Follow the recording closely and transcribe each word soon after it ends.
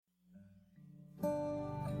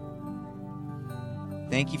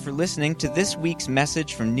Thank you for listening to this week's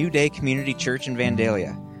message from New Day Community Church in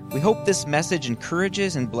Vandalia. We hope this message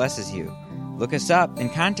encourages and blesses you. Look us up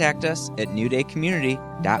and contact us at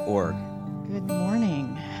newdaycommunity.org. Good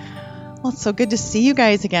morning. Well, it's so good to see you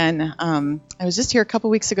guys again. I was just here a couple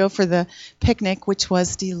weeks ago for the picnic, which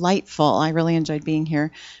was delightful. I really enjoyed being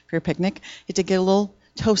here for your picnic. It did get a little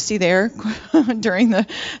toasty there during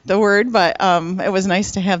the word, but it was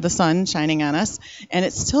nice to have the sun shining on us, and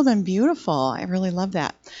it's still been beautiful. I really love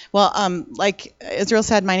that. Well, like Israel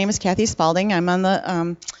said, my name is Kathy Spaulding. I'm on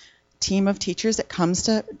the team of teachers that comes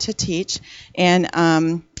to teach,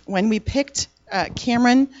 and when we picked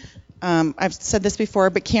Cameron, I've said this before,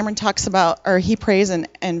 but Cameron talks about, or he prays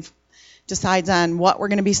and decides on what we're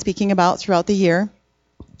going to be speaking about throughout the year,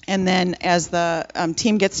 and then as the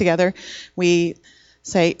team gets together, we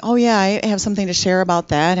say, oh yeah, I have something to share about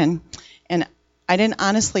that, and I didn't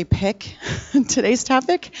honestly pick today's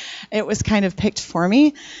topic. It was kind of picked for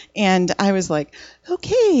me, and I was like,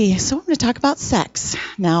 okay, so I'm going to talk about sex.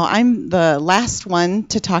 Now, I'm the last one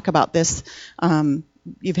to talk about this.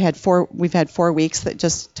 We've had 4 weeks that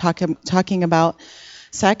just talking about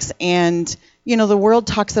sex, and you know, the world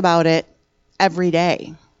talks about it every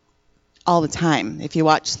day, all the time. If you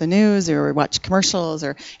watch the news or watch commercials,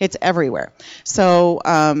 or it's everywhere. So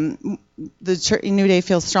the Church, New Day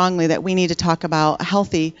feels strongly that we need to talk about a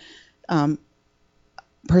healthy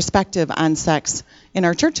perspective on sex in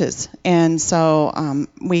our churches. And so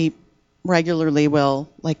we regularly will,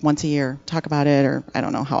 like once a year, talk about it, or I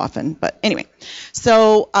don't know how often. But anyway,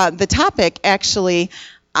 so the topic actually,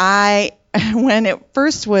 when it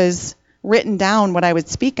first was written down what I would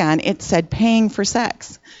speak on, it said paying for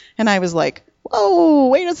sex. And I was like, whoa,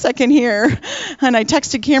 wait a second here. And I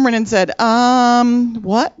texted Cameron and said,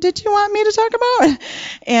 what did you want me to talk about?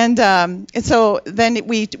 And so then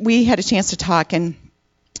we had a chance to talk,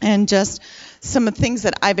 and just some of the things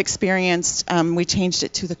that I've experienced, we changed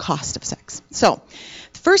it to the cost of sex. So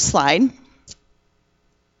the first slide,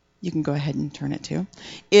 you can go ahead and turn it to,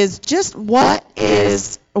 is just what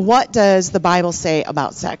does the Bible say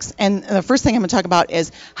about sex? And the first thing I'm going to talk about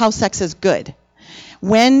is how sex is good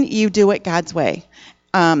when you do it God's way.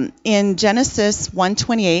 In Genesis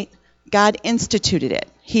 1:28, God instituted it.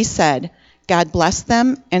 He said, God blessed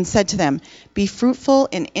them and said to them, be fruitful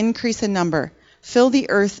and increase in number, fill the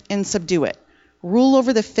earth and subdue it, rule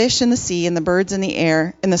over the fish in the sea and the birds in the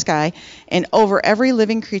air, in the sky, and over every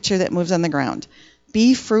living creature that moves on the ground.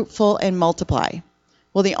 Be fruitful and multiply.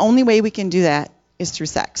 Well, the only way we can do that is through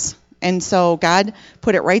sex. And so God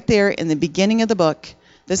put it right there in the beginning of the book.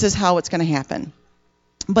 This is how it's going to happen.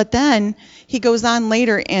 But then he goes on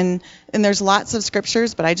later, and there's lots of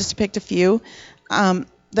scriptures, but I just picked a few,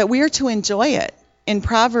 that we are to enjoy it. In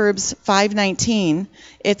Proverbs 5:19,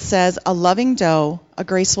 it says, a loving doe, a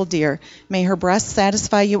graceful deer, may her breast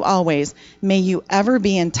satisfy you always. May you ever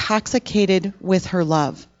be intoxicated with her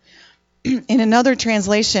love. In another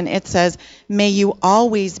translation, it says, may you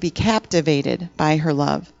always be captivated by her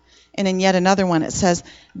love. And in yet another one, it says,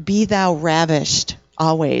 be thou ravished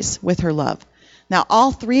always with her love. Now,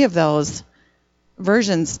 all three of those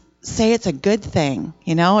versions say it's a good thing.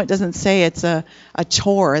 You know, it doesn't say it's a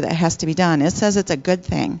chore that has to be done. It says it's a good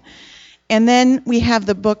thing. And then we have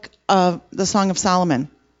the book of the Song of Solomon,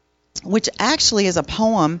 which actually is a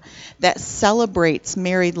poem that celebrates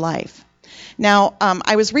married life. Now,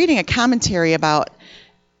 I was reading a commentary about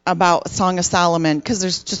Song of Solomon, because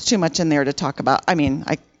there's just too much in there to talk about. I mean,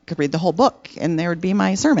 I could read the whole book, and there would be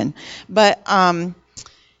my sermon. But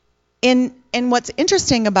and what's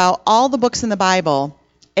interesting about all the books in the Bible,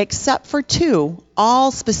 except for 2,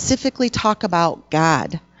 all specifically talk about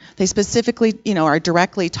God. They specifically, are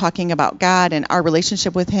directly talking about God and our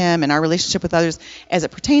relationship with Him and our relationship with others as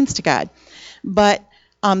it pertains to God. But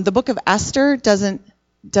the book of Esther doesn't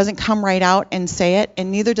come right out and say it,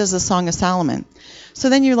 and neither does the Song of Solomon. So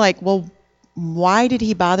then you're like, well, why did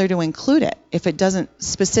he bother to include it if it doesn't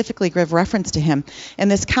specifically give reference to him?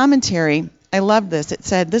 And this commentary, I love this. It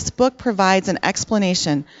said, this book provides an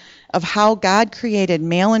explanation of how God created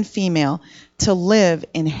male and female to live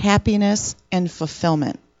in happiness and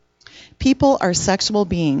fulfillment. People are sexual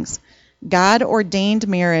beings. God ordained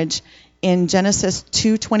marriage in Genesis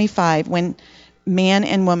 2:25 when man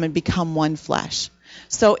and woman become one flesh.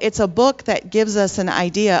 So it's a book that gives us an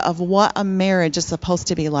idea of what a marriage is supposed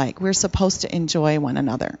to be like. We're supposed to enjoy one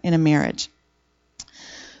another in a marriage.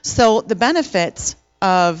 So the benefits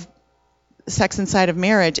of sex inside of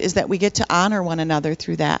marriage is that we get to honor one another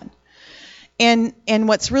through that. And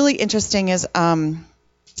what's really interesting is I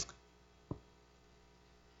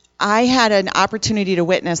had an opportunity to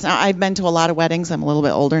witness. Now, I've been to a lot of weddings. I'm a little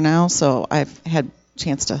bit older now, so I've had a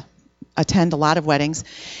chance to attend a lot of weddings,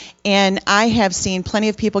 and I have seen plenty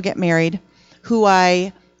of people get married who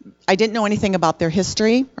I didn't know anything about their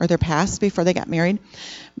history or their past before they got married.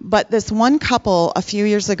 But this one couple a few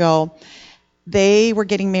years ago, they were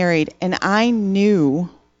getting married, and I knew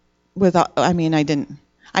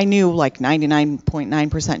I knew like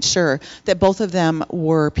 99.9% sure that both of them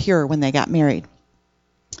were pure when they got married.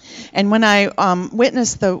 And when I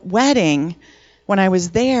witnessed the wedding, when I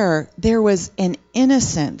was there was an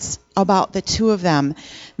innocence about the two of them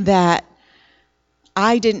that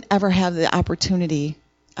I didn't ever have the opportunity.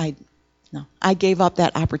 I gave up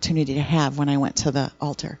that opportunity to have when I went to the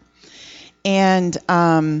altar. And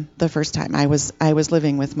the first time I was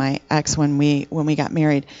living with my ex when we got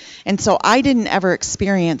married, and so I didn't ever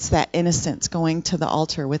experience that innocence, going to the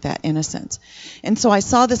altar with that innocence. And so I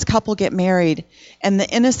saw this couple get married, and the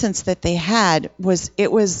innocence that they had was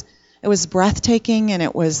breathtaking,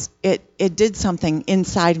 and it did something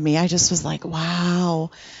inside me. I just was like, wow,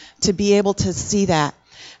 to be able to see that.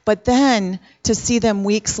 But then to see them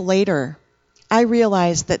weeks later, I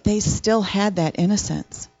realized that they still had that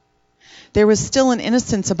innocence. There was still an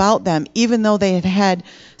innocence about them, even though they had had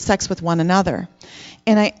sex with one another.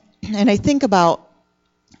 And I think about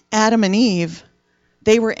Adam and Eve.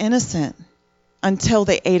 They were innocent until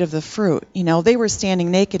they ate of the fruit. They were standing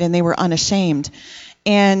naked and they were unashamed.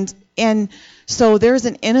 And so there's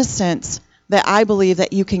an innocence that I believe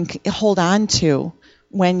that you can hold on to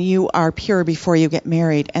when you are pure before you get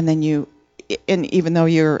married, and even though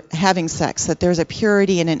you're having sex, that there's a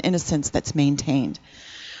purity and an innocence that's maintained.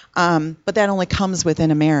 But that only comes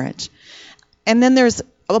within a marriage. And then there's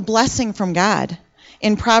a blessing from God.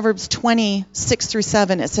 In Proverbs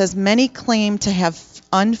 20:6-7, it says, "Many claim to have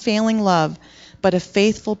unfailing love, but a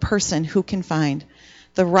faithful person who can find?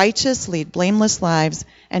 The righteous lead blameless lives,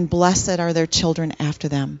 and blessed are their children after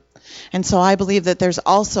them." And so I believe that there's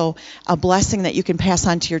also a blessing that you can pass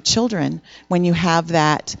on to your children when you have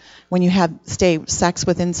sex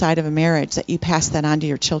with inside of a marriage, that you pass that on to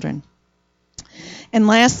your children. And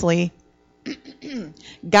lastly,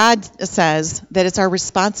 God says that it's our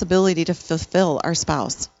responsibility to fulfill our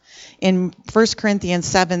spouse. In 1 Corinthians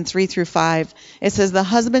 7:3-5, it says, "The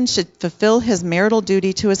husband should fulfill his marital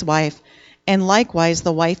duty to his wife, and likewise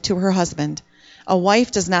the wife to her husband. A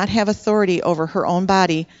wife does not have authority over her own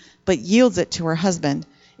body, but yields it to her husband.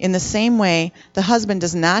 In the same way, the husband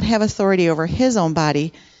does not have authority over his own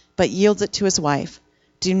body, but yields it to his wife.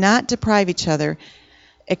 Do not deprive each other,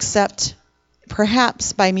 except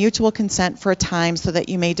perhaps by mutual consent for a time, so that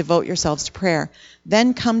you may devote yourselves to prayer.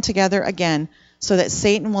 Then come together again, so that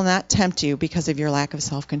Satan will not tempt you because of your lack of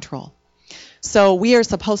self-control." So we are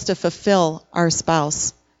supposed to fulfill our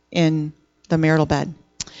spouse in the marital bed.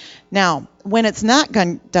 Now, when it's not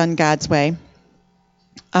done God's way,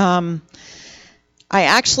 I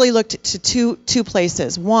actually looked to two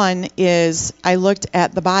places. One is I looked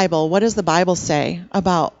at the Bible. What does the Bible say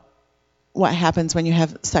about what happens when you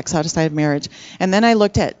have sex outside of marriage? And then I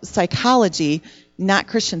looked at psychology, not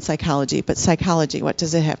Christian psychology, but psychology. What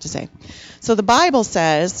does it have to say? So the Bible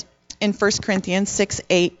says in 1 Corinthians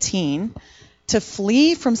 6:18, "To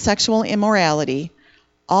flee from sexual immorality,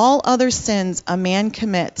 all other sins a man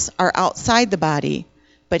commits are outside the body,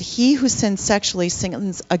 but he who sins sexually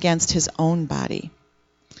sins against his own body."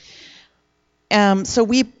 So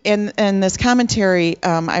in this commentary,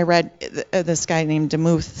 I read this guy named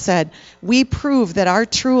DeMuth said, "We prove that our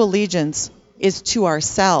true allegiance is to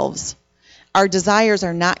ourselves. Our desires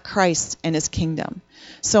are not Christ and his kingdom."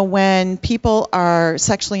 So when people are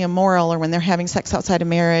sexually immoral, or when they're having sex outside of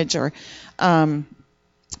marriage, or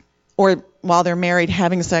while they're married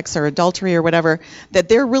having sex, or adultery or whatever, that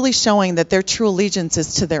they're really showing that their true allegiance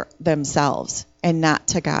is to themselves and not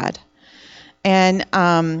to God. And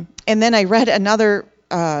then I read another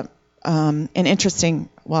an interesting,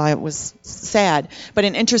 well, it was sad, but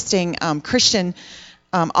an interesting Christian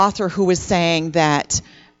author who was saying that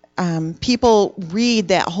people read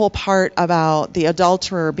that whole part about the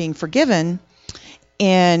adulterer being forgiven,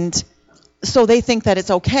 and so they think that it's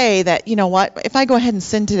okay, that, you know what, if I go ahead and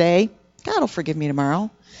sin today, God will forgive me tomorrow.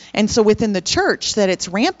 And so within the church, that it's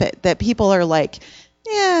rampant, that people are like,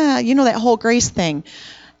 yeah, that whole grace thing.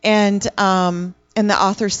 And the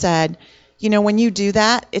author said, when you do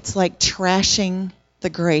that, it's like trashing the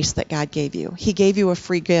grace that God gave you. He gave you a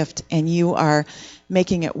free gift, and you are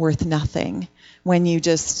making it worth nothing when you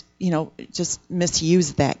just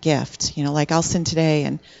misuse that gift. Like, I'll sin today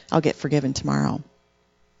and I'll get forgiven tomorrow.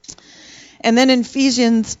 And then in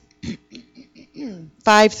Ephesians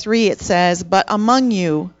 5:3, it says, "But among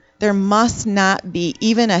you There must not be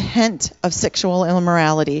even a hint of sexual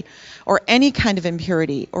immorality or any kind of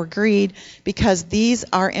impurity or greed, because these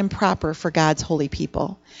are improper for God's holy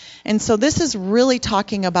people. And so this is really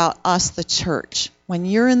talking about us, the church. When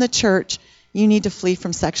you're in the church, you need to flee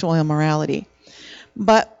from sexual immorality.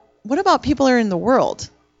 But what about people who are in the world?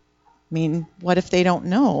 I mean, what if they don't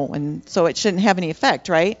know? And so it shouldn't have any effect,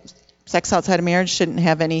 right? Sex outside of marriage shouldn't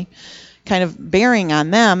have any kind of bearing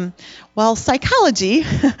on them. Well, psychology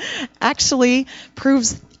actually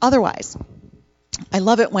proves otherwise. I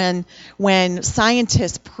love it when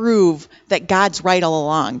scientists prove that God's right all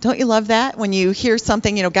along. Don't you love that? When you hear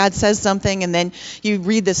something, God says something, and then you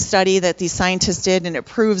read the study that these scientists did, and it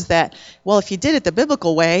proves that, well, if you did it the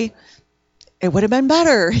biblical way, it would have been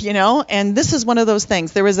better, And this is one of those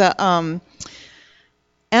things. There was a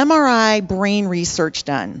MRI brain research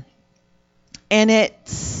done. And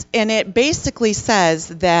it basically says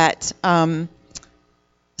that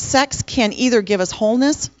sex can either give us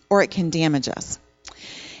wholeness or it can damage us.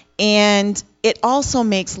 And it also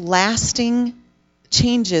makes lasting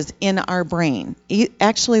changes in our brain.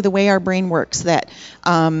 Actually, the way our brain works, that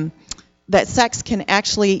sex can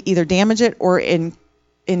actually either damage it or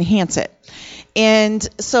enhance it. And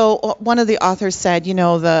so one of the authors said,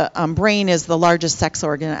 the brain is the largest sex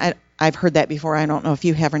organ. I've heard that before. I don't know if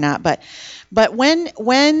you have or not, but when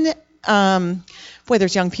boy,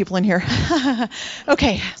 there's young people in here.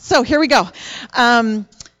 Okay, so here we go.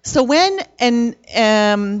 So when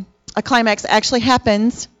a climax actually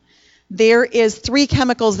happens, there is 3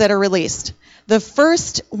 chemicals that are released. The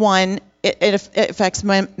first one, it affects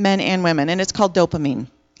men and women, and it's called dopamine.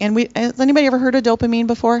 And has anybody ever heard of dopamine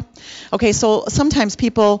before? Okay, so sometimes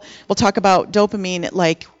people will talk about dopamine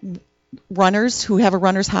like runners who have a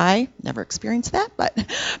runner's high. Never experienced that, but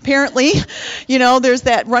apparently, there's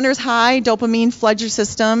that runner's high. Dopamine floods your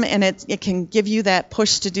system, and it can give you that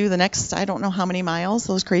push to do the next, I don't know how many miles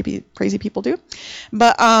those crazy people do.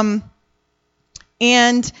 But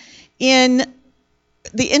and in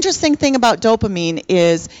the interesting thing about dopamine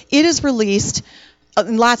is it is released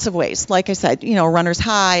in lots of ways. Like I said, runner's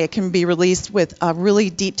high, it can be released with a really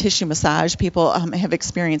deep tissue massage. People have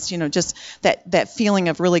experienced, just that feeling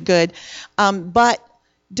of really good. But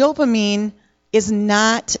dopamine is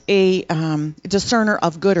not a discerner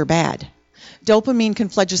of good or bad. Dopamine can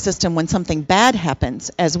flood your system when something bad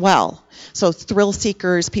happens as well. So thrill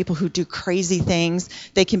seekers, people who do crazy things,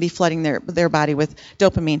 they can be flooding their body with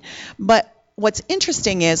dopamine. But what's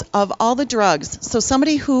interesting is, of all the drugs, so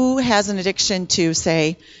somebody who has an addiction to,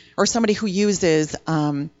 say, or somebody who uses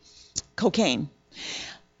cocaine,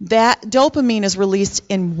 that dopamine is released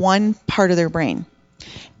in one part of their brain.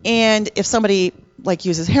 And if somebody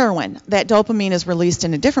uses heroin, that dopamine is released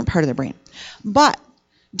in a different part of their brain. But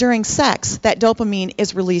during sex, that dopamine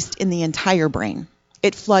is released in the entire brain.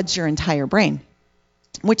 It floods your entire brain,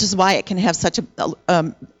 which is why it can have such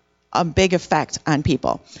a big effect on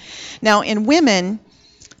people. Now, in women,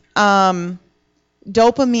 dopamine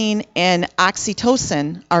and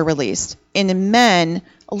oxytocin are released. And in men,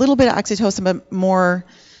 a little bit of oxytocin, but more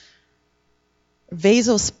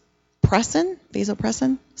vasopressin?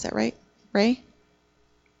 Vasopressin? Is that right, Ray?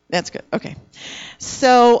 That's good. Okay.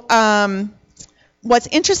 So what's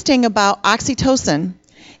interesting about oxytocin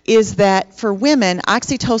is that for women,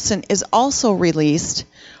 oxytocin is also released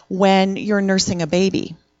when you're nursing a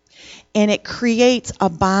baby. And it creates a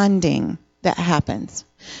bonding that happens.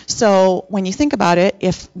 So when you think about it,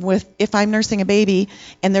 if I'm nursing a baby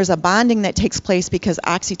and there's a bonding that takes place because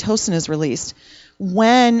oxytocin is released,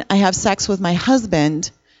 when I have sex with my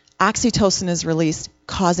husband, oxytocin is released,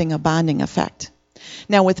 causing a bonding effect.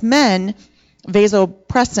 Now with men,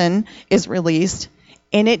 vasopressin is released,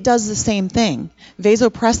 and it does the same thing.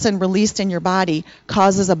 Vasopressin released in your body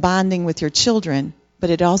causes a bonding with your children, but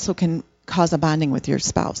it also can cause a bonding with your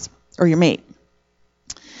spouse or your mate.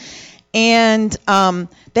 And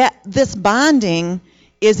this bonding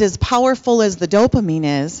is as powerful as the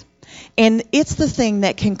dopamine is, and it's the thing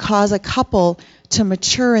that can cause a couple to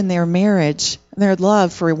mature in their marriage, their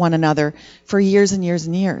love for one another for years and years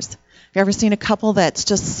and years. Have you ever seen a couple that's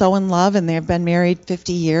just so in love and they've been married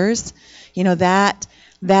 50 years?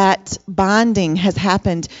 That bonding has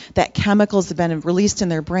happened, that chemicals have been released in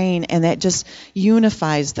their brain, and that just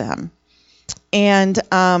unifies them. And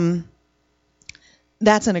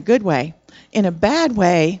that's in a good way. In a bad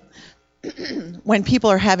way, when people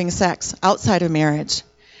are having sex outside of marriage,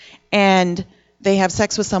 and they have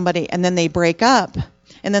sex with somebody, and then they break up,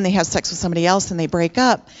 and then they have sex with somebody else, and they break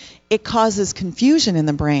up, it causes confusion in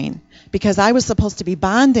the brain, because I was supposed to be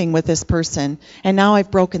bonding with this person, and now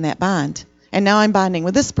I've broken that bond. And now I'm bonding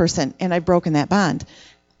with this person, and I've broken that bond.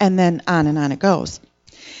 And then on it goes.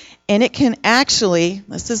 And it can actually,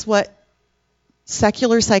 this is what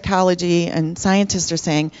secular psychology and scientists are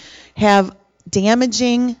saying, have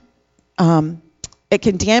damaging, it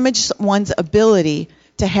can damage one's ability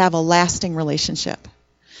to have a lasting relationship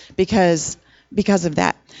because of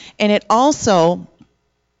that. And it also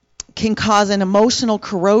can cause an emotional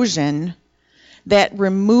corrosion that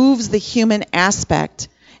removes the human aspect,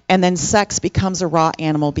 and then sex becomes a raw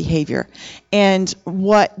animal behavior. And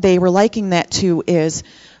what they were likening that to is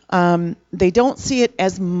they don't see it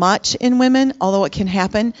as much in women, although it can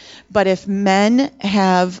happen. But if men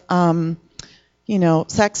have,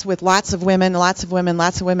 sex with lots of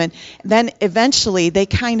women, then eventually they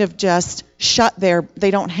kind of just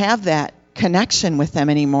they don't have that connection with them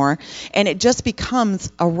anymore, and it just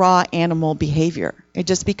becomes a raw animal behavior. It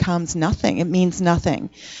just becomes nothing. It means nothing.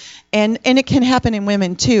 And it can happen in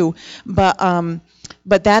women too, but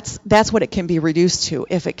that's what it can be reduced to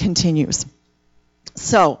if it continues.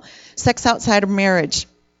 So, sex outside of marriage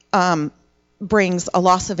brings a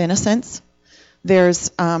loss of innocence.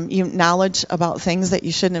 There's knowledge about things that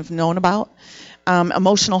you shouldn't have known about.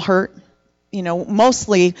 Emotional hurt.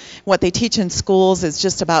 Mostly what they teach in schools is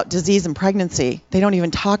just about disease and pregnancy. They don't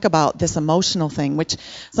even talk about this emotional thing, which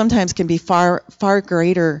sometimes can be far, far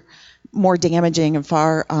greater, more damaging, and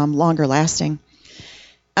far longer lasting.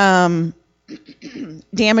 Damaged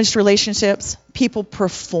relationships. People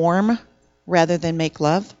perform rather than make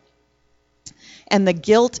love. And the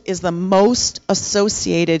guilt is the most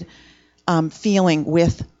associated feeling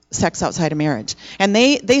with sex outside of marriage. And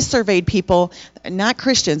they surveyed people, not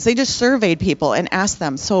Christians, they just surveyed people and asked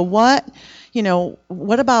them, so what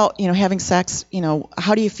about, having sex,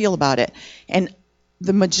 how do you feel about it? And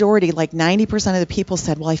the majority, like 90% of the people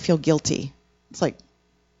said, well, I feel guilty. It's like,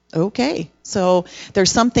 okay. So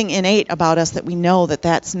there's something innate about us that we know that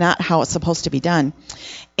that's not how it's supposed to be done.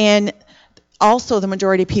 And also the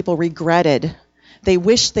majority of people regretted. They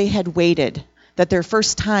wished they had waited, that their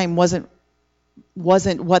first time wasn't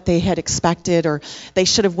what they had expected, or they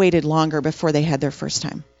should have waited longer before they had their first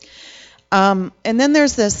time. And then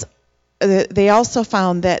there's this, they also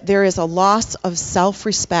found that there is a loss of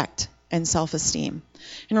self-respect and self-esteem.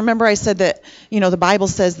 And remember I said that, the Bible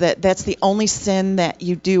says that that's the only sin that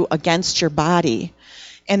you do against your body.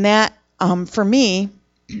 And that, for me,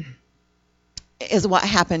 is what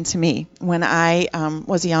happened to me. When I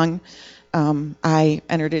was young, I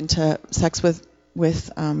entered into sex with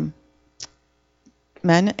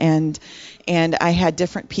men, and I had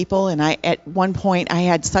different people, and at one point I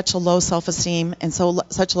had such a low self-esteem and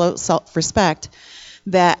such low self-respect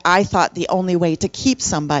that I thought the only way to keep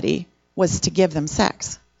somebody was to give them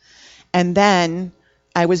sex. And then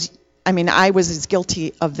I was as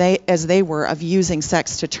guilty as they were of using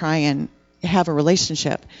sex to try and have a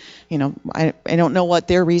relationship. I don't know what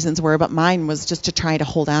their reasons were, but mine was just to try to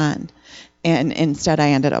hold on, and instead I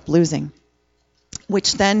ended up losing,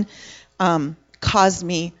 which then caused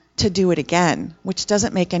me to do it again, which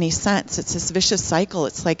doesn't make any sense. It's this vicious cycle.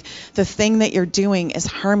 It's like the thing that you're doing is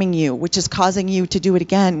harming you, which is causing you to do it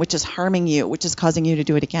again, which is harming you, which is causing you to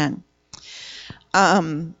do it again.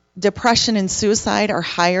 Depression and suicide are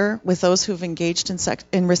higher with those who've engaged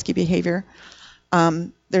in risky behavior.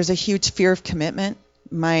 There's a huge fear of commitment.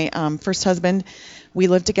 My first husband, we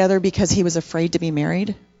lived together because he was afraid to be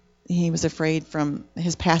married. He was afraid from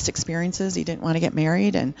his past experiences. He didn't want to get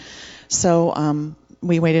married, and so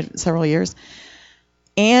we waited several years.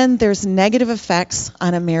 And there's negative effects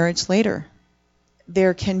on a marriage later.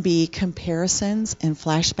 There can be comparisons and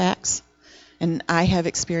flashbacks, and I have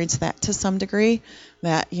experienced that to some degree,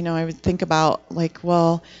 that, I would think about, like,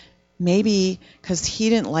 well, maybe because he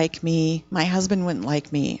didn't like me, my husband wouldn't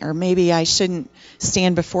like me, or maybe I shouldn't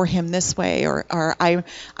stand before him this way, or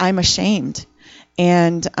I'm ashamed.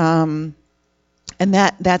 And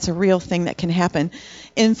that's a real thing that can happen.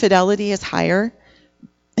 Infidelity is higher.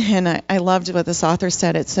 And I loved what this author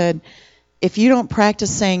said. It said, if you don't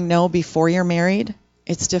practice saying no before you're married,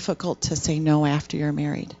 it's difficult to say no after you're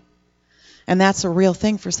married. And that's a real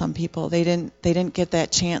thing for some people. They didn't get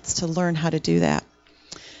that chance to learn how to do that.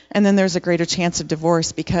 And then there's a greater chance of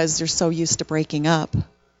divorce because they're so used to breaking up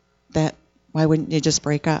that why wouldn't you just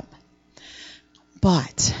break up?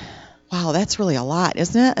 But wow, that's really a lot,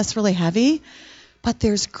 isn't it? That's really heavy. But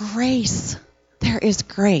there's grace. There is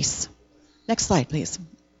grace. Next slide, please.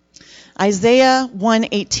 Isaiah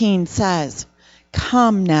 1:18 says,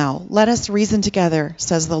 "Come now, let us reason together,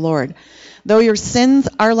 says the Lord. Though your sins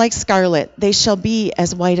are like scarlet, they shall be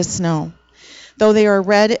as white as snow. Though they are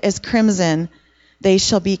red as crimson, they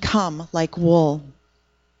shall become like wool."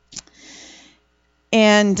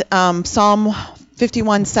 And Psalm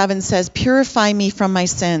 51:7 says, "Purify me from my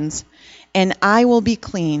sins and I will be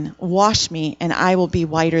clean. Wash me, and I will be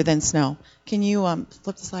whiter than snow. Can you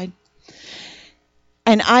flip the slide?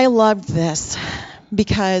 And I loved this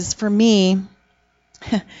because for me,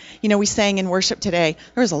 we sang in worship today.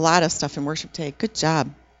 There was a lot of stuff in worship today. Good job,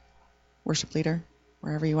 worship leader,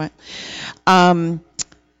 wherever you went.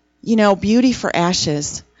 Beauty for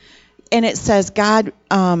ashes. And it says, God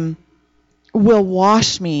will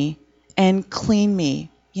wash me and clean me.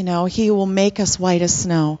 He will make us white as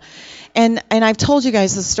snow. And I've told you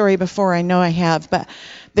guys this story before. I know I have. But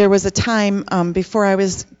there was a time before I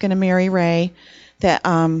was going to marry Ray that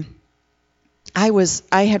I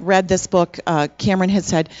had read this book. Cameron had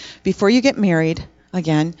said, before you get married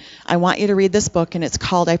again, I want you to read this book, and it's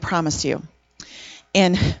called I Promise You.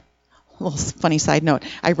 And a little funny side note,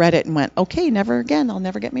 I read it and went, okay, never again. I'll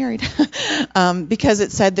never get married. Because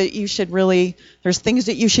it said that you should there's things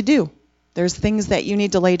that you should do. There's things that you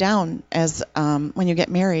need to lay down as when you get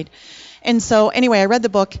married. And so anyway, I read the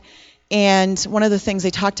book, and one of the things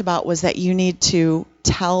they talked about was that you need to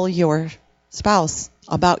tell your spouse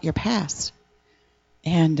about your past.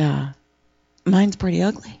 And mine's pretty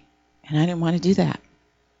ugly, and I didn't want to do that.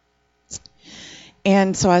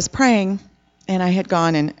 And so I was praying, and I had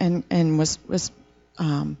gone and was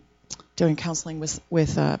doing counseling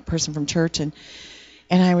with a person from church, and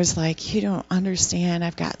I was like, you don't understand.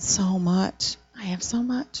 I've got so much. I have so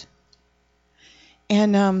much.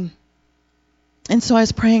 And so I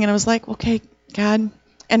was praying, and I was like, okay, God.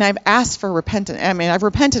 And I've asked for repentance. I mean, I've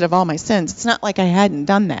repented of all my sins. It's not like I hadn't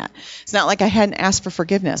done that. It's not like I hadn't asked for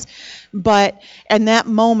forgiveness. But in that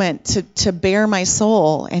moment, to bare my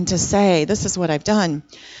soul and to say, this is what I've done,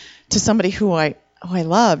 to somebody who I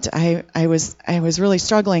loved, I was really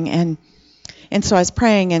struggling. And so I was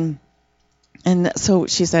praying, and so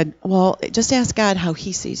she said, well, just ask God how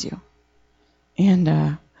he sees you.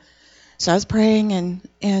 And so I was praying,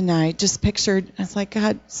 and I just pictured, I was like,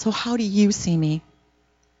 God, so how do you see me?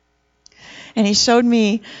 And he showed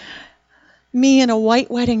me in a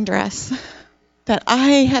white wedding dress, that I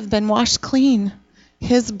have been washed clean.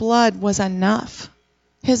 His blood was enough.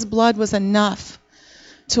 His blood was enough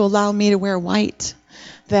to allow me to wear white,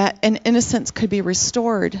 that an innocence could be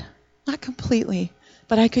restored, not completely,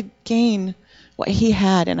 but I could gain what he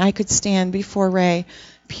had, and I could stand before Ray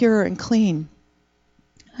pure and clean.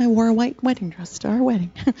 I wore a white wedding dress to our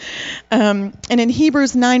wedding. And in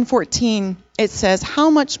Hebrews 9:14, it says, how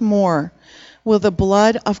much more will the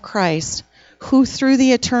blood of Christ, who through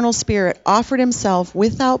the eternal Spirit offered himself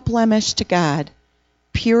without blemish to God,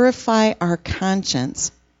 purify our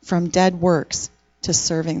conscience from dead works to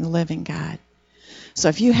serving the living God. So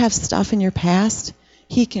if you have stuff in your past,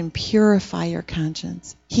 he can purify your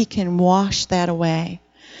conscience. He can wash that away.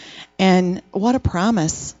 And what a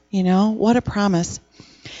promise, what a promise.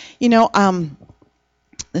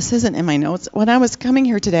 This isn't in my notes. When I was coming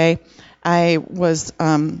here today, I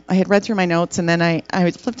had read through my notes, and then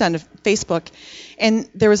I flipped onto Facebook, and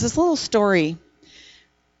there was this little story,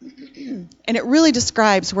 and it really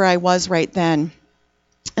describes where I was right then.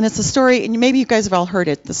 And it's a story, and maybe you guys have all heard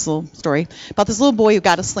it, this little story, about this little boy who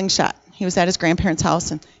got a slingshot. He was at his grandparents'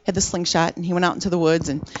 house and had the slingshot, and he went out into the woods,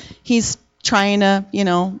 and he's trying to,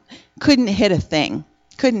 couldn't hit a thing,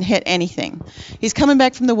 couldn't hit anything. He's coming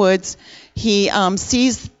back from the woods. He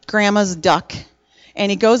sees Grandma's duck, and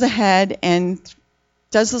he goes ahead and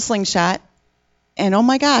does the slingshot, and oh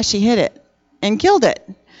my gosh, he hit it and killed it.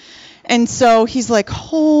 And so he's like,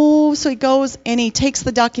 oh, so he goes and he takes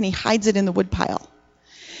the duck and he hides it in the woodpile.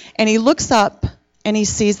 And he looks up and he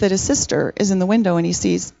sees that his sister is in the window, and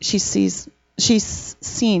she's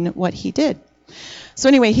seen what he did. So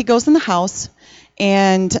anyway, he goes in the house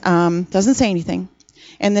and doesn't say anything.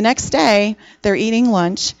 And the next day, they're eating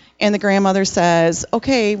lunch, and the grandmother says,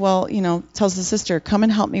 okay, well, tells the sister, come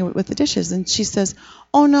and help me with the dishes. And she says,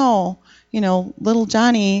 oh, no, little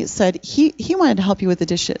Johnny said he wanted to help you with the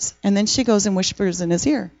dishes. And then she goes and whispers in his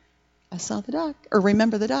ear, I saw the duck, or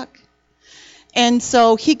remember the duck. And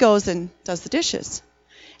so he goes and does the dishes.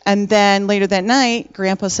 And then later that night,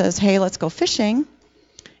 Grandpa says, hey, let's go fishing.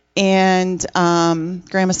 And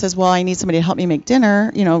Grandma says, well, I need somebody to help me make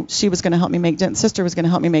dinner. She was going to help me make dinner. Sister was going to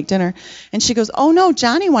help me make dinner. And she goes, oh, no,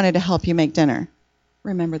 Johnny wanted to help you make dinner.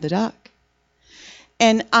 Remember the duck.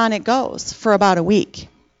 And on it goes for about a week.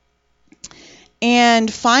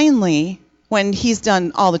 And finally, when he's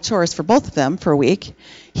done all the chores for both of them for a week,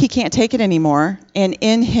 he can't take it anymore. And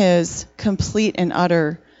in his complete and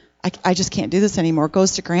utter, I just can't do this anymore,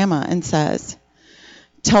 goes to Grandma and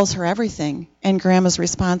tells her everything. And Grandma's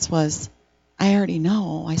response was, I already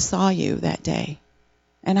know. I saw you that day.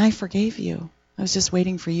 And I forgave you. I was just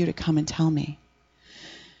waiting for you to come and tell me.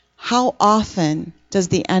 how often does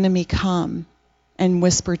the enemy come and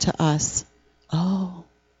whisper to us, oh,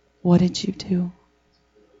 what did you do?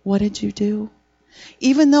 What did you do?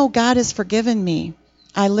 Even though God has forgiven me,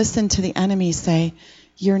 I listen to the enemy say,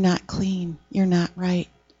 you're not clean. You're not right.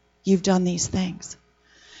 You've done these things.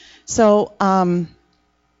 So I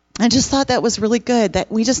just thought that was really good,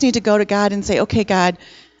 that we just need to go to God and say, okay, God,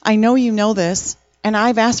 I know you know this, and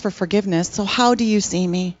I've asked for forgiveness, so how do you see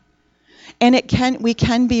me? And we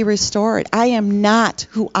can be restored. I am not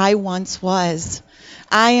who I once was.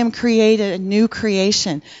 I am created a new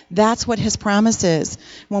creation. That's what his promise is.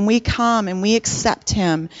 When we come and we accept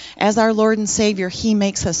him as our Lord and Savior, he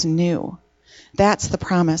makes us new. That's the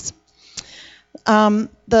promise.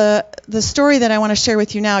 The story that I want to share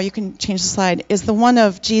with you now, you can change the slide, is the one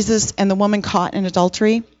of Jesus and the woman caught in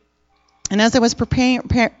adultery. And as I was preparing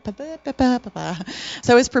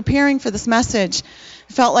for this message,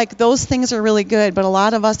 I felt like those things are really good, but a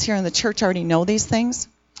lot of us here in the church already know these things.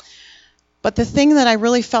 But the thing that I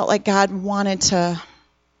really felt like God wanted to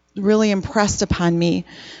really impress upon me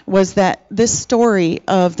was that this story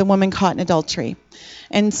of the woman caught in adultery.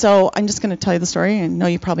 And so I'm just going to tell you the story. I know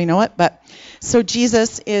you probably know it. But so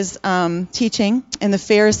Jesus is teaching, and the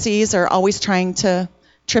Pharisees are always trying to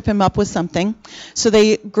trip him up with something. So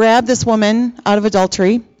they grab this woman out of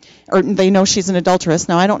adultery, or they know she's an adulteress.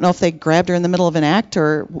 Now, I don't know if they grabbed her in the middle of an act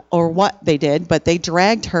or what they did, but they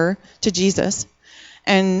dragged her to Jesus.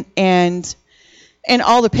 And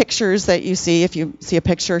all the pictures that you see, if you see a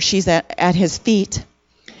picture, she's at his feet.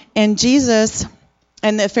 And Jesus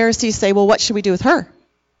and the Pharisees say, well, what should we do with her?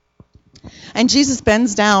 And Jesus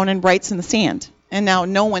bends down and writes in the sand. And now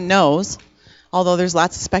no one knows, although there's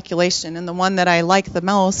lots of speculation. And the one that I like the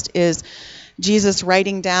most is Jesus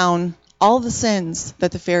writing down all the sins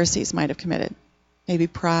that the Pharisees might have committed. Maybe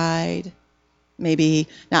pride, maybe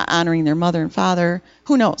not honoring their mother and father.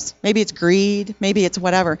 Who knows? Maybe it's greed. Maybe it's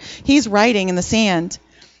whatever. He's writing in the sand.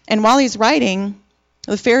 And while he's writing,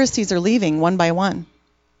 the Pharisees are leaving one by one.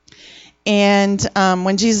 And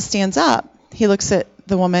when Jesus stands up, he looks at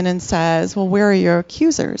the woman and says, well, where are your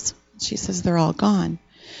accusers? She says, they're all gone.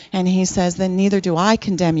 And he says, then neither do I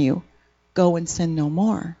condemn you. Go and sin no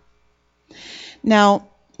more. Now,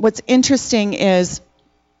 what's interesting is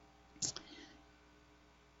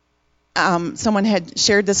someone had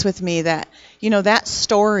shared this with me that, that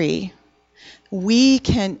story,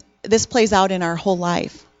 this plays out in our whole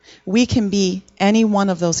life. We can be any one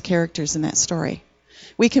of those characters in that story.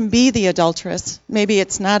 We can be the adulteress. Maybe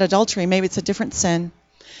it's not adultery. Maybe it's a different sin.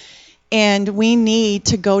 And we need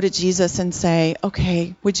to go to Jesus and say,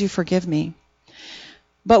 okay, would you forgive me?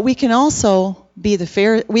 But we can also be the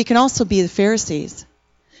Pharisees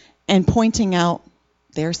and pointing out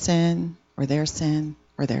their sin or their sin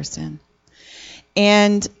or their sin.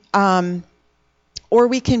 And or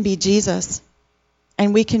we can be Jesus,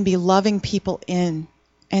 and we can be loving people in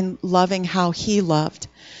and loving how he loved,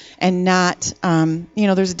 and not,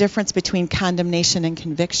 there's a difference between condemnation and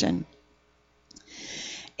conviction.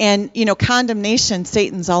 And, condemnation,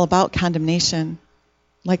 Satan's all about condemnation,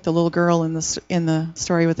 like the little girl in the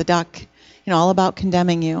story with the duck, all about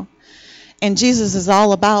condemning you. And Jesus is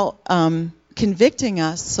all about convicting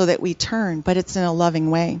us so that we turn, but it's in a loving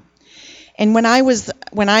way. And when I was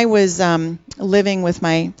living with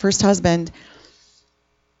my first husband,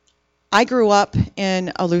 I grew up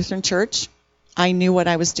in a Lutheran church. I knew what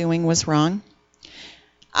I was doing was wrong.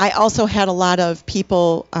 I also had a lot of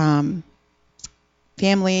people,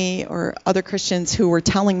 family or other Christians, who were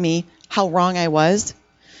telling me how wrong I was.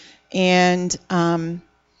 And,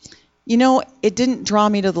 it didn't draw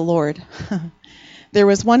me to the Lord. There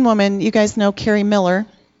was one woman, you guys know Carrie Miller.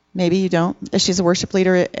 Maybe you don't. She's a worship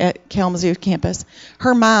leader at Kalamazoo campus.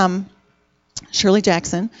 Her mom, Shirley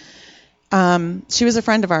Jackson, she was a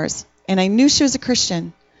friend of ours. And I knew she was a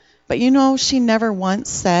Christian. But she never once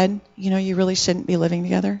said, you really shouldn't be living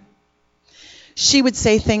together. She would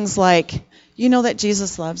say things like, that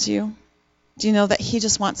Jesus loves you? Do you know that he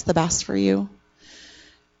just wants the best for you?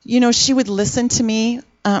 She would listen to me.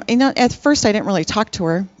 At first I didn't really talk to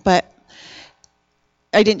her, but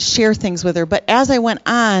I didn't share things with her. But as I went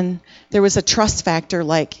on, there was a trust factor,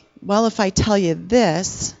 like, well, if I tell you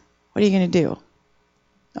this, what are you going to do?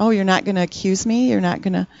 Oh, you're not going to accuse me? You're not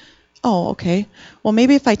going to... Oh, okay. Well,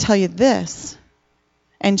 maybe if I tell you this.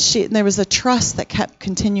 And there was a trust that kept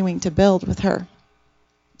continuing to build with her.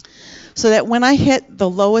 So that when I hit the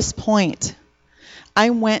lowest point, I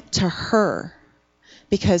went to her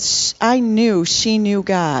because I knew she knew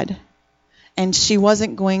God, and she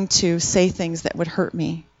wasn't going to say things that would hurt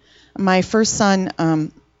me. My first son,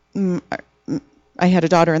 I had a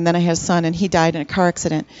daughter, and then I had a son, and he died in a car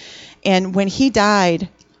accident. And when he died,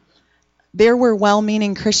 there were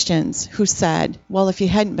well-meaning Christians who said, well, if you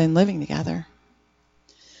hadn't been living together.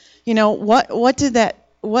 You know,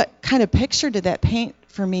 what kind of picture did that paint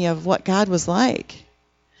for me of what God was like?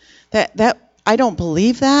 That I don't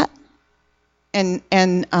believe that. And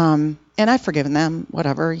I've forgiven them,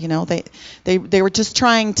 whatever, you know, they were just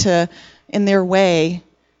trying to, in their way,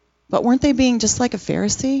 but weren't they being just like a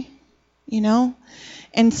Pharisee, you know?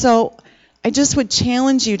 And so I just would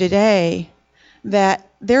challenge you today that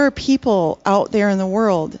there are people out there in the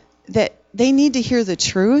world that they need to hear the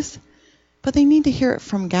truth, but they need to hear it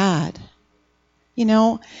from God, you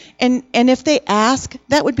know? And if they ask,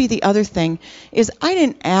 that would be the other thing, is I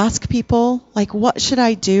didn't ask people, like, what should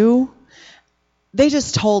I do? They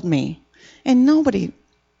just told me. And nobody,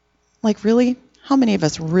 like, really? How many of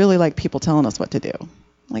us really like people telling us what to do?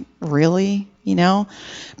 Like, really? You know?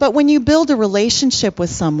 But when you build a relationship with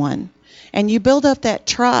someone and you build up that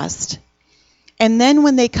trust, and then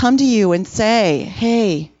when they come to you and say,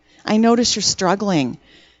 hey, I notice you're struggling,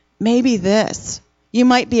 maybe this, you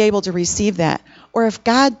might be able to receive that. Or if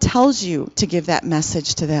God tells you to give that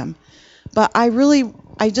message to them. But I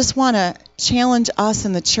just want to challenge us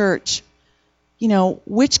in the church. You know,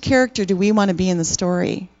 which character do we want to be in the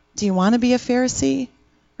story? Do you want to be a Pharisee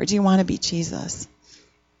or do you want to be Jesus?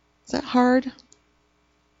 Is that hard?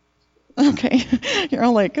 Okay. You're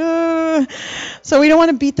all like, So we don't want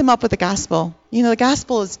to beat them up with the gospel. You know, the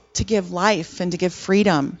gospel is to give life and to give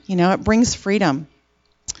freedom. You know, it brings freedom.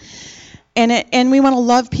 And we want to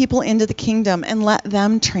love people into the kingdom and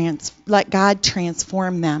let God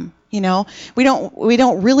transform them. You know, we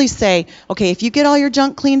don't really say, okay, if you get all your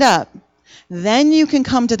junk cleaned up, then you can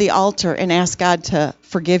come to the altar and ask God to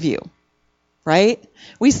forgive you, right?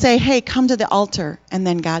 We say, hey, come to the altar, and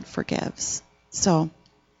then God forgives. So,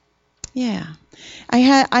 yeah. I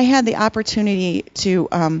had the opportunity to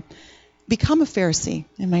become a Pharisee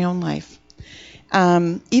in my own life.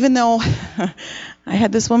 Even though I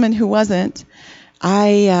had this woman who wasn't,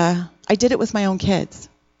 I did it with my own kids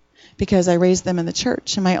because I raised them in the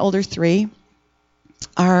church. And my older three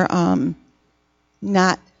are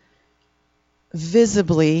not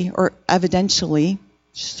visibly or evidentially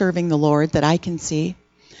serving the Lord that I can see.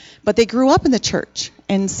 But they grew up in the church.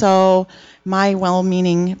 And so my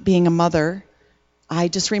well-meaning being a mother, I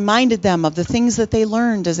just reminded them of the things that they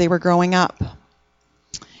learned as they were growing up.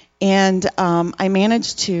 And I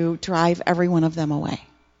managed to drive every one of them away.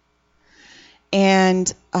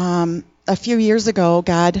 And a few years ago,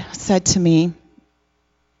 God said to me,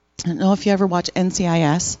 I don't know if you ever watch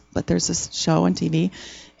NCIS, but there's this show on TV,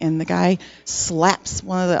 and the guy slaps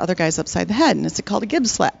one of the other guys upside the head, and it's called a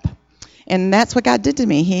Gibbs slap. And that's what God did to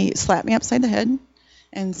me. He slapped me upside the head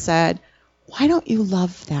and said, why don't you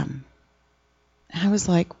love them? And I was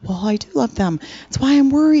like, well, I do love them. That's why I'm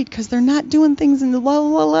worried, because they're not doing things in the la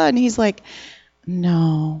la la. And he's like,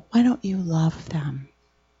 no, why don't you love them?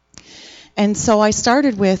 And so I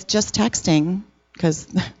started with just texting, because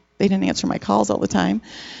they didn't answer my calls all the time.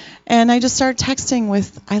 And I just started texting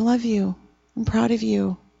with, I love you. I'm proud of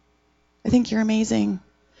you. I think you're amazing.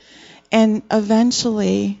 And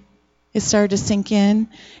eventually it started to sink in,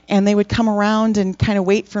 and they would come around and kind of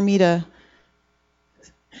wait for me to.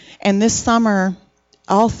 And this summer,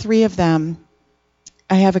 all three of them,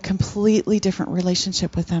 I have a completely different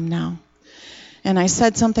relationship with them now. And I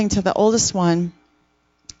said something to the oldest one,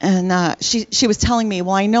 and she was telling me,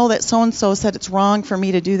 well, I know that so-and-so said it's wrong for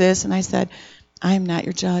me to do this. And I said, I'm not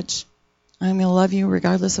your judge. I'm going to love you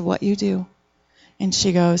regardless of what you do. And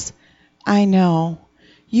she goes, I know.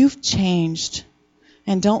 You've changed.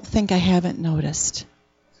 And don't think I haven't noticed.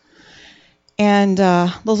 And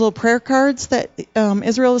those little prayer cards that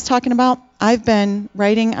Israel was talking about, I've been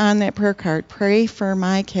writing on that prayer card, pray for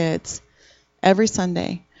my kids, every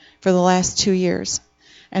Sunday for the last 2 years.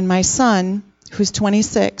 And my son, who's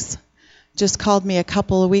 26, just called me a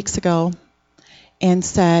couple of weeks ago and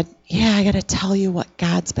said, yeah, I got to tell you what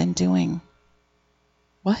God's been doing.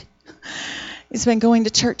 What? He's been going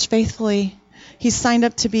to church faithfully. He's signed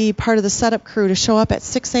up to be part of the setup crew to show up at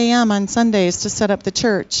 6 a.m. on Sundays to set up the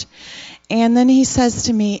church. And then he says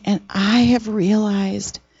to me, and I have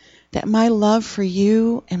realized that my love for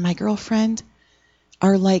you and my girlfriend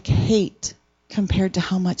are like hate compared to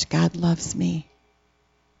how much God loves me.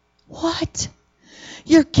 What?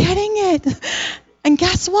 You're getting it. And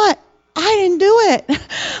guess what? I didn't do it.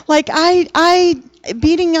 Like I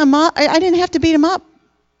beating him up, I didn't have to beat him up.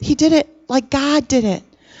 He did it like God did it.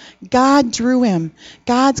 God drew him.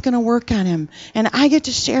 God's going to work on him. And I get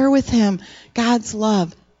to share with him God's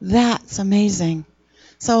love. That's amazing.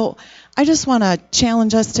 So I just want to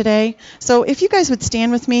challenge us today. So if you guys would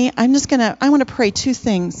stand with me, I want to pray two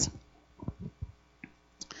things.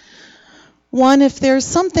 One, if there's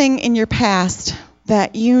something in your past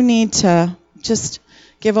that you need to just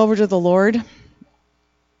give over to the Lord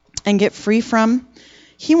and get free from,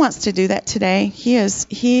 He wants to do that today. He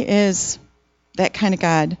is that kind of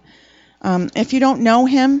God. If you don't know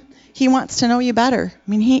Him, He wants to know you better.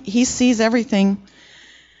 I mean, He sees everything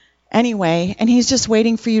anyway, and He's just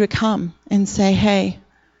waiting for you to come and say, hey,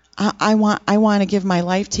 I want to give my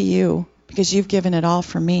life to you because you've given it all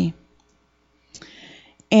for me.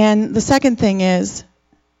 And the second thing is,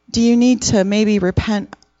 do you need to maybe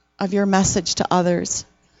repent of your message to others?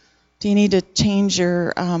 Do you need to change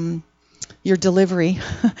your delivery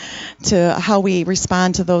to how we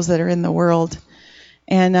respond to those that are in the world?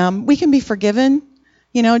 And we can be forgiven,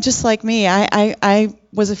 just like me. I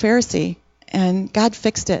was a Pharisee, and God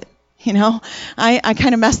fixed it. I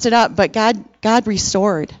kind of messed it up, but God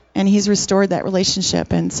restored, and He's restored that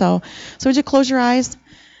relationship. And so would you close your eyes?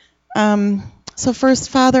 So first,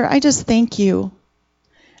 Father, I just thank you.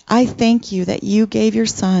 I thank you that you gave your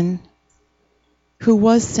Son, who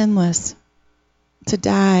was sinless, to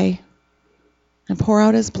die and pour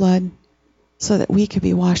out His blood so that we could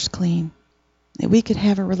be washed clean, that we could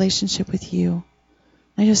have a relationship with you.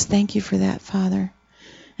 I just thank you for that, Father.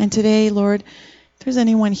 And today, Lord, if there's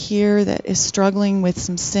anyone here that is struggling with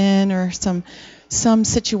some sin or some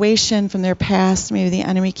situation from their past, maybe the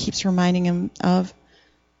enemy keeps reminding them of,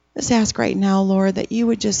 just ask right now, Lord, that you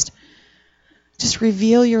would just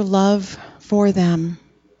reveal your love for them.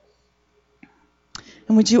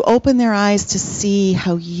 And would you open their eyes to see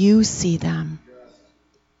how you see them?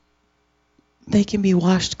 They can be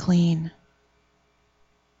washed clean.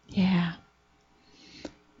 Yeah.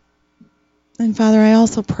 And Father, I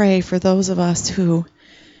also pray for those of us who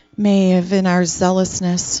may have, in our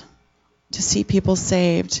zealousness to see people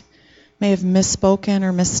saved, may have misspoken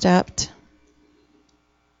or misstepped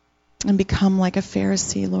and become like a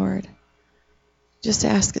Pharisee, Lord. Just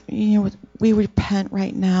ask, we repent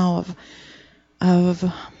right now of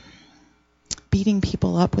beating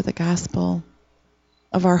people up with the gospel,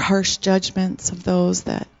 of our harsh judgments of those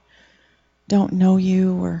that don't know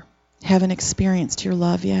you or haven't experienced your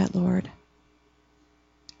love yet, Lord.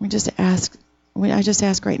 I just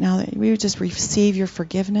ask right now that we would just receive your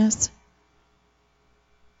forgiveness.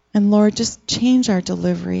 And Lord, just change our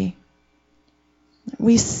delivery.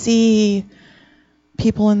 We see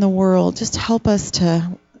people in the world. Just help us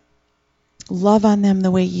to love on them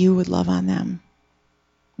the way you would love on them.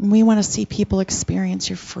 And we want to see people experience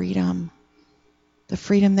your freedom, the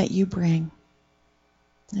freedom that you bring.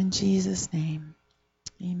 In Jesus' name,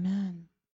 amen.